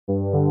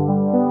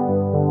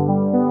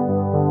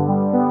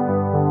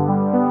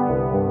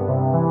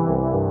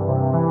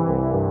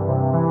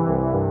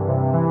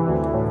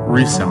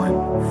Reselling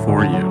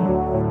for You.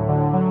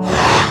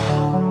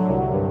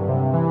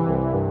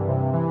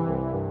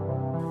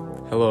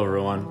 Hello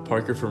everyone,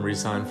 Parker from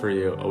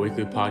Reselling4You, a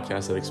weekly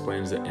podcast that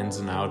explains the ins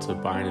and outs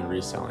of buying and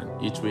reselling.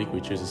 Each week we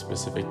choose a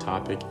specific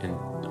topic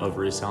of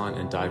reselling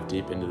and dive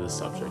deep into this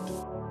subject.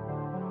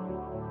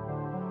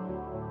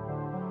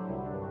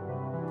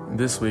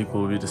 This week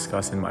we'll be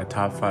discussing my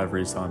top 5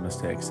 reselling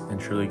mistakes and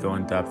truly go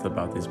in depth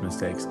about these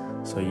mistakes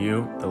so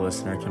you, the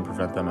listener, can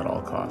prevent them at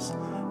all costs.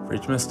 For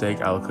each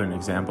mistake, I will include an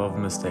example of a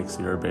mistake so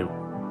you're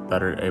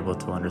better able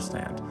to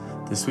understand.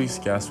 This week's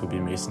guest will be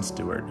Maicen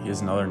Stuart. He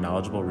is another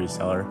knowledgeable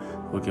reseller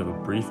who will give a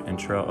brief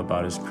intro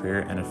about his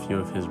career and a few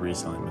of his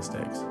reselling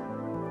mistakes.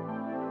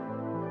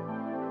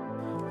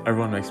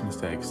 Everyone makes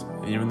mistakes,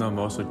 and even though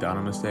most look down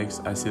on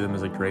mistakes, I see them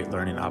as a great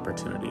learning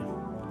opportunity.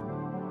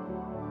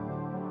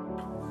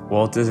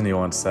 Walt Disney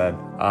once said,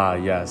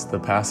 yes, the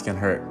past can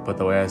hurt, but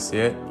the way I see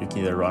it, you can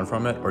either run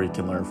from it or you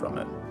can learn from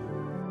it.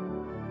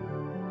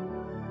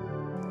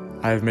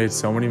 I have made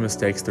so many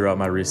mistakes throughout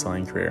my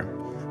reselling career,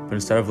 but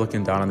instead of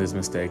looking down on these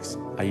mistakes,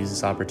 I use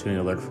this opportunity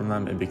to learn from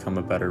them and become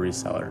a better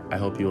reseller. I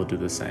hope you will do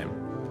the same.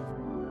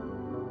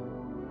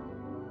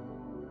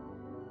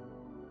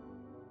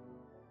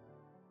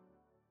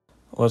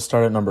 Let's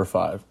start at number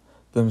 5.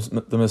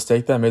 The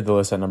mistake that made the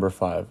list at number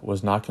 5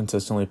 was not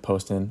consistently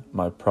posting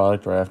my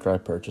product right after I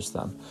purchased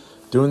them.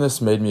 Doing this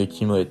made me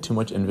accumulate too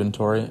much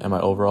inventory and my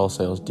overall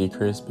sales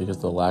decreased because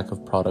of the lack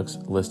of products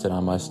listed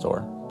on my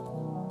store.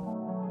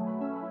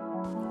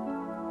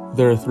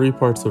 There are 3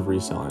 parts of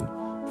reselling: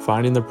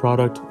 finding the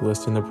product,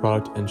 listing the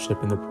product, and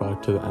shipping the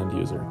product to the end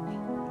user.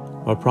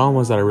 My problem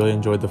was that I really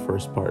enjoyed the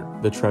first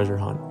part, the treasure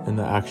hunt, and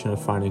the action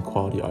of finding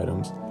quality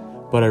items,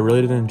 but I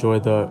really didn't enjoy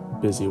the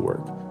busy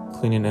work,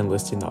 cleaning and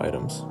listing the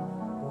items.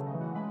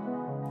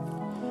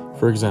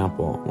 For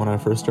example, when I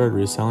first started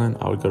reselling,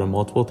 I would go to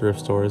multiple thrift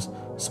stores,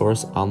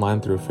 source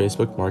online through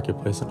Facebook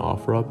Marketplace and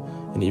OfferUp,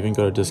 and even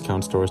go to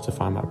discount stores to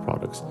find my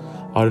products.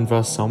 I would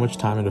invest so much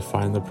time into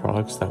finding the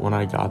products that when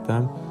I got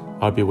them,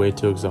 I would be way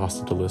too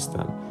exhausted to list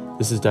them.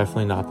 This is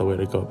definitely not the way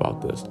to go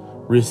about this.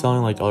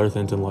 Reselling, like other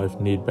things in life,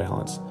 need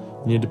balance.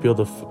 You need to be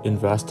able to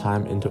invest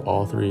time into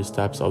all 3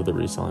 steps of the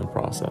reselling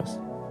process.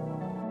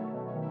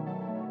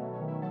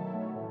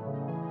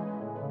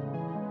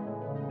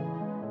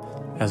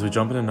 As we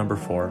jump into number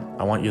 4,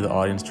 I want you, the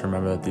audience, to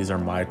remember that these are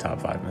my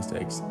top 5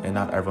 mistakes, and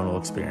not everyone will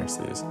experience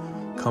these.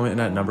 Coming in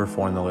at number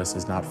 4 on the list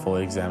is not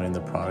fully examining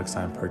the products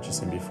I am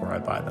purchasing before I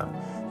buy them.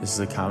 This is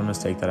a common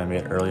mistake that I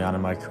made early on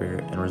in my career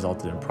and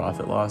resulted in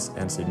profit loss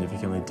and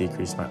significantly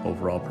decreased my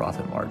overall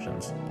profit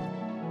margins.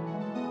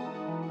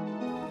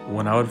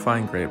 When I would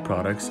find great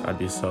products, I'd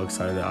be so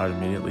excited that I would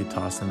immediately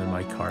toss them in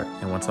my cart,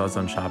 and once I was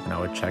done shopping,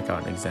 I would check out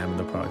and examine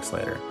the products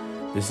later.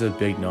 This is a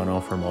big no-no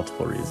for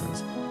multiple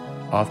reasons.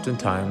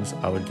 Oftentimes,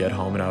 I would get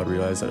home and I would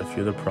realize that a few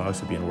of the products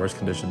would be in worse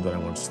condition than I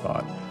once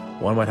thought.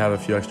 One might have a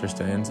few extra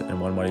stains,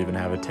 and one might even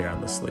have a tear on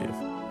the sleeve.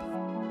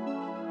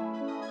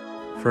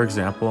 For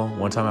example,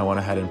 one time I went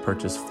ahead and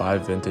purchased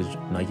 5 vintage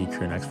Nike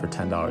crew necks for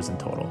 $10 in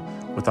total,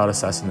 without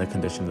assessing the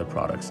condition of the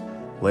products.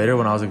 Later,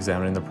 when I was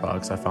examining the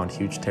products, I found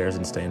huge tears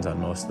and stains on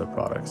most of the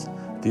products.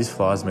 These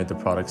flaws made the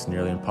products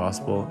nearly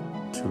impossible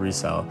to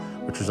resell,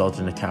 which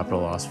resulted in a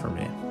capital loss for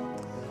me.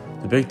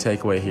 The big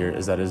takeaway here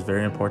is that it is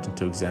very important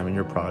to examine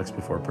your products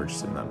before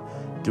purchasing them.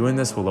 Doing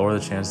this will lower the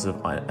chances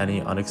of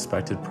any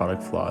unexpected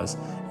product flaws,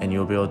 and you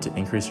will be able to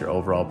increase your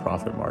overall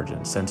profit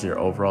margin since your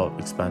overall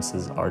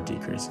expenses are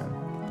decreasing.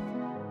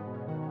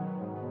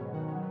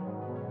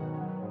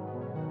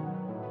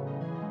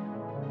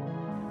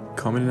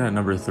 Coming in at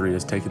number 3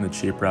 is taking the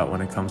cheap route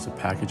when it comes to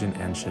packaging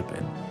and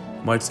shipping.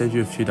 It might save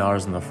you a few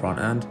dollars on the front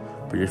end,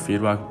 but your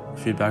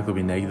feedback will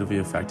be negatively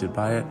affected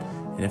by it.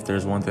 And if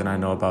there's one thing I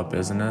know about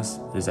business,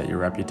 it is that your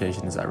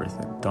reputation is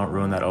everything. Don't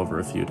ruin that over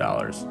a few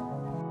dollars.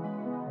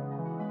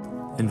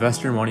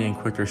 Invest your money in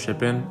quicker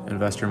shipping,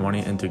 invest your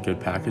money into good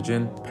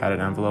packaging, padded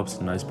envelopes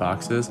and nice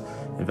boxes,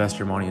 invest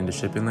your money into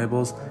shipping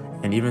labels,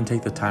 and even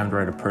take the time to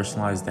write a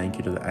personalized thank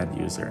you to the end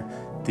user.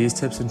 These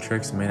tips and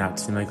tricks may not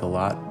seem like a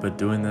lot, but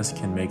doing this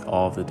can make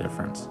all of the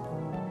difference.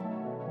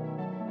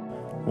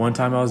 One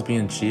time I was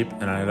being cheap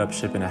and I ended up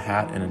shipping a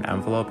hat in an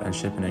envelope and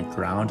shipping it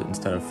ground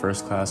instead of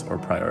first class or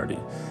priority.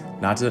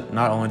 Not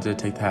only did it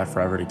take the hat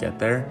forever to get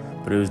there,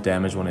 but it was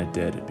damaged when it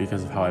did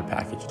because of how I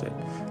packaged it.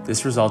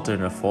 This resulted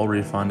in a full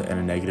refund and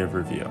a negative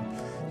review.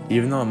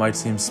 Even though it might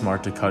seem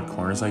smart to cut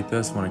corners like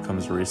this when it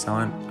comes to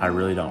reselling, I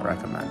really don't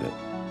recommend it.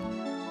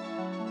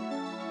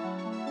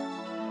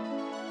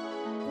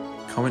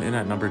 Coming in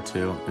at number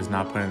 2 is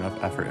not putting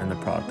enough effort in the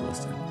product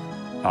listing.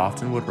 I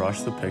often would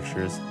rush the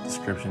pictures,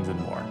 descriptions, and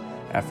more.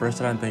 At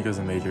first I didn't think it was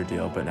a major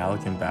deal, but now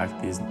looking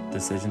back, these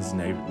decisions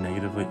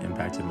negatively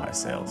impacted my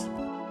sales.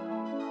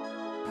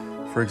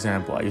 For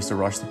example, I used to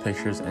rush the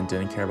pictures and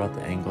didn't care about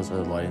the angles or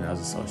the lighting that was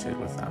associated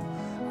with them.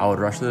 I would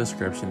rush the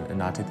description and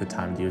not take the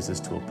time to use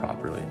this tool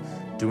properly.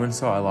 Doing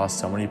so, I lost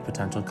so many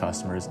potential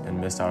customers and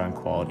missed out on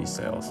quality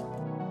sales.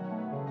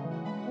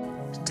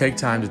 Take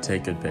time to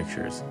take good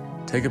pictures.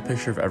 Take a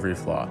picture of every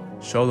flaw,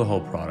 show the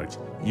whole product,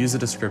 use the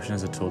description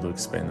as a tool to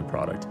explain the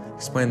product,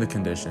 explain the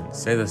condition,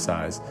 say the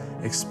size,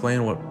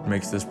 explain what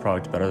makes this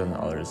product better than the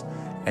others,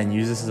 and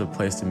use this as a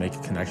place to make a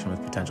connection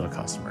with potential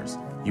customers.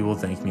 You will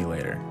thank me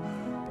later.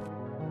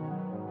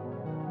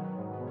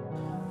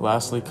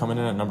 Lastly, coming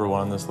in at number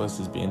 1 on this list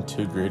is being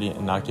too greedy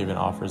and not giving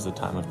offers the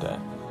time of day.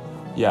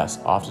 Yes,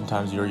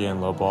 oftentimes you are getting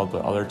lowballed,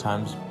 but other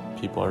times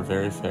people are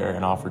very fair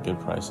and offer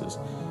good prices.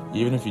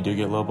 Even if you do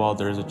get lowballed,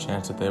 there is a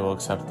chance that they will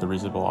accept the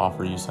reasonable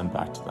offer you send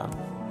back to them.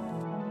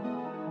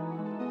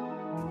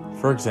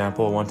 For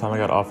example, one time I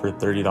got offered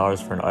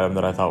 $30 for an item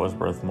that I thought was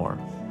worth more.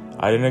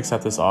 I didn't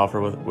accept this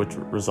offer, which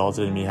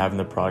resulted in me having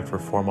the product for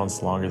 4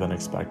 months longer than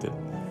expected.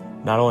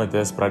 Not only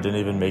this, but I didn't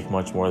even make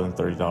much more than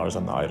 $30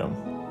 on the item.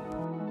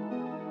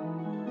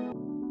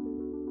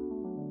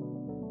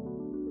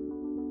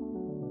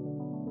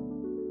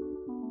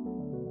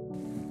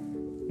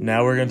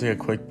 Now we're going to take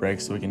a quick break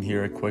so we can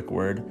hear a quick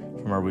word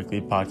from our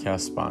weekly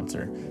podcast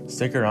sponsor.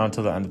 Stick around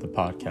till the end of the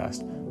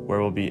podcast,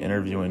 where we'll be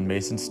interviewing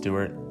Maicen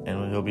Stuart,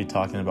 and he'll be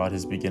talking about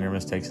his beginner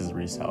mistakes as a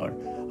reseller.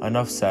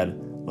 Enough said,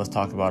 let's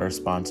talk about our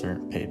sponsor,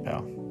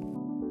 PayPal.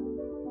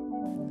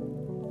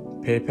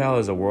 PayPal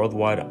is a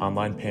worldwide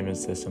online payment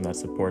system that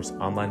supports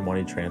online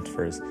money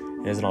transfers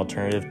and is an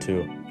alternative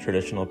to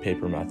traditional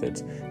paper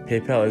methods.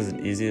 PayPal is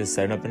easy to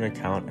set up an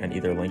account and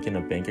either link in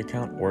a bank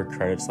account or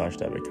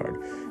credit/debit card.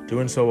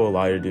 Doing so will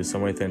allow you to do so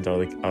many things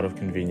out of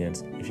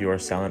convenience if you are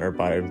selling or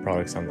buying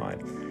products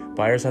online.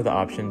 Buyers have the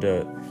option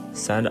to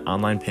send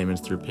online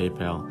payments through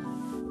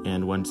PayPal,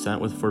 and when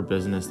sent for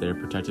business, they are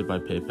protected by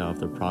PayPal if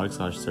the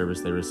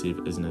product/service they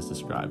receive isn't as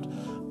described.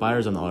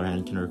 Buyers, on the other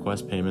hand, can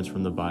request payments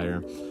from the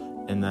buyer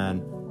and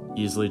then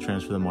easily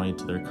transfer the money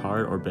to their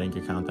card or bank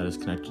account that is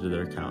connected to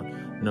their account.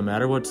 No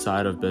matter what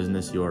side of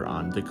business you are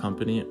on, the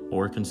company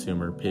or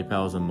consumer,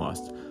 PayPal is a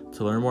must.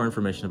 To learn more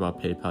information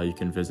about PayPal, you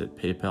can visit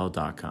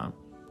paypal.com.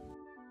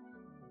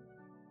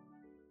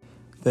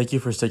 Thank you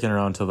for sticking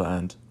around till the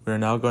end. We are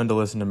now going to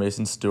listen to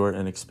Maicen Stuart,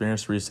 an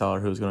experienced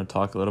reseller who is going to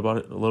talk a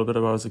little bit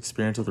about his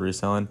experience with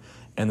reselling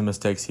and the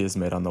mistakes he has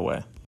made on the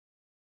way.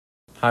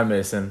 Hi,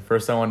 Maicen.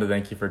 First, I wanted to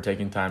thank you for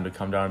taking time to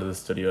come down to the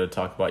studio to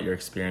talk about your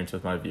experience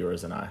with my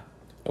viewers and I.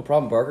 No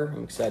problem, Barker.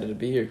 I'm excited to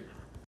be here.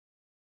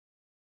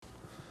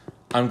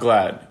 I'm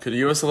glad. Could you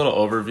give us a little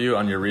overview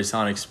on your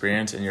reselling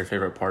experience and your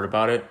favorite part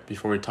about it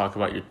before we talk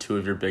about two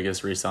of your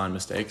biggest reselling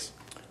mistakes?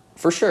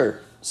 For sure.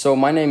 So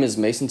my name is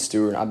Maicen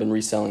Stuart. I've been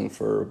reselling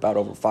for about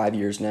over 5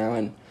 years now,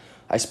 and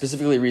I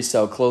specifically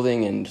resell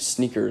clothing and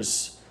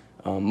sneakers,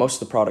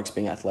 most of the products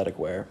being athletic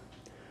wear.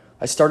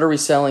 I started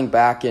reselling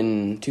back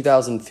in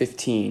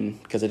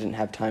 2015 because I didn't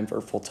have time for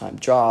a full-time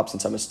job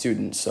since I'm a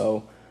student,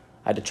 so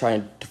I had to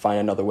try to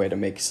find another way to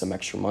make some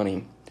extra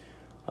money.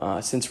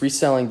 Since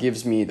reselling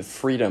gives me the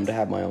freedom to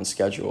have my own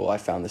schedule, I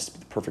found this to be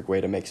the perfect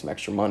way to make some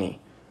extra money.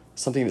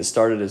 Something that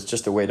started as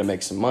just a way to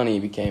make some money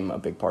became a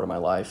big part of my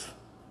life.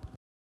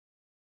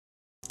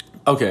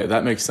 Okay,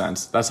 that makes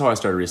sense. That's how I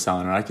started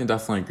reselling, and I can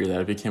definitely agree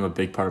that it became a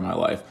big part of my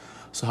life.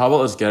 So how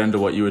about let's get into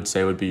what you would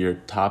say would be your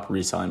top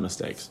reselling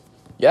mistakes?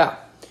 Yeah.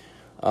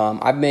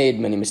 I've made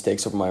many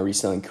mistakes over my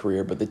reselling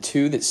career, but the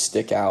two that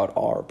stick out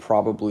are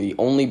probably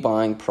only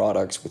buying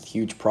products with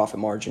huge profit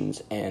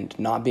margins and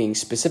not being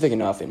specific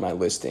enough in my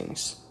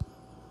listings.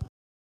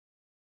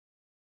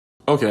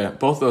 Okay,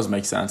 both of those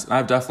make sense, and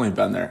I've definitely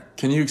been there.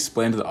 Can you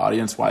explain to the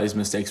audience why these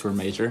mistakes were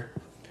major?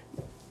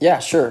 Yeah,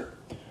 sure.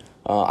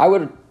 I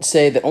would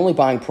say that only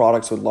buying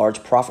products with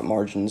large profit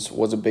margins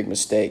was a big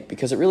mistake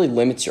because it really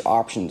limits your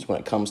options when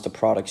it comes to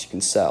products you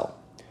can sell.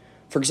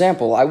 For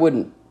example, I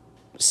wouldn't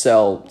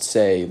sell,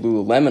 say,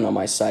 Lululemon on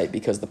my site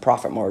because the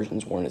profit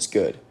margins weren't as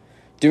good.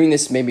 Doing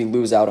this made me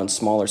lose out on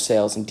smaller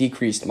sales and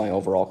decreased my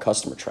overall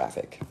customer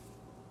traffic.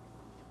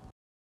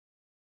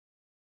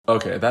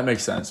 Okay, that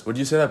makes sense. Would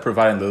you say that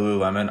providing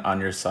Lululemon on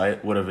your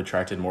site would have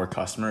attracted more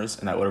customers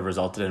and that would have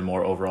resulted in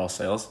more overall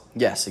sales?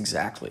 Yes,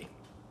 exactly.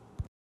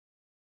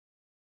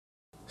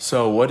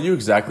 So what do you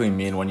exactly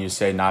mean when you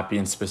say not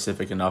being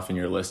specific enough in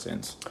your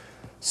listings?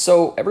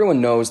 So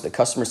everyone knows that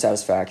customer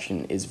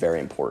satisfaction is very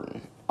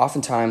important.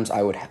 Oftentimes,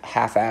 I would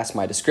half-ass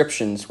my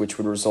descriptions, which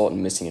would result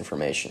in missing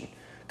information.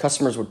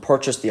 Customers would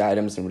purchase the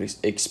items and would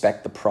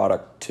expect the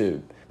product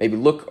to maybe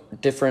look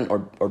different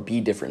or be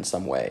different in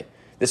some way.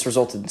 This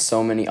resulted in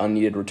so many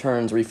unneeded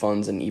returns,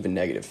 refunds, and even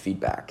negative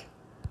feedback.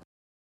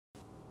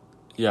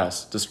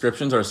 Yes,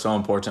 descriptions are so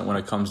important when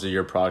it comes to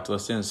your product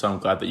listing, so I'm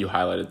glad that you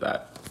highlighted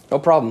that. No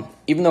problem.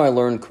 Even though I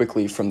learned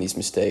quickly from these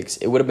mistakes,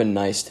 it would have been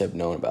nice to have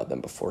known about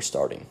them before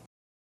starting.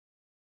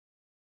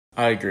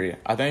 I agree.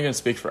 I think I can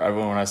speak for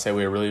everyone when I say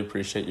we really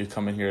appreciate you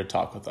coming here to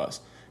talk with us.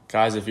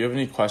 Guys, if you have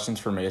any questions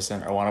for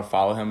Maicen or want to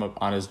follow him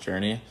on his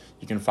journey,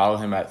 you can follow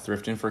him at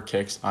Thrifting for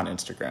Kicks on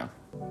Instagram.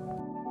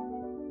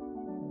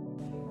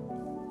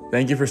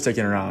 Thank you for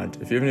sticking around.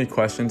 If you have any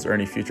questions or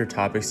any future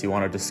topics you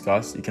want to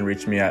discuss, you can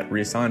reach me at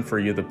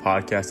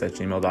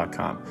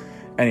reselling4you@gmail.com.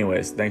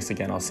 Anyways, thanks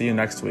again. I'll see you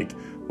next week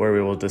where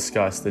we will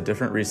discuss the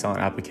different reselling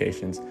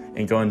applications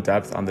and go in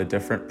depth on the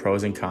different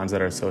pros and cons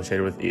that are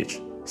associated with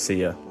each.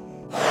 See ya.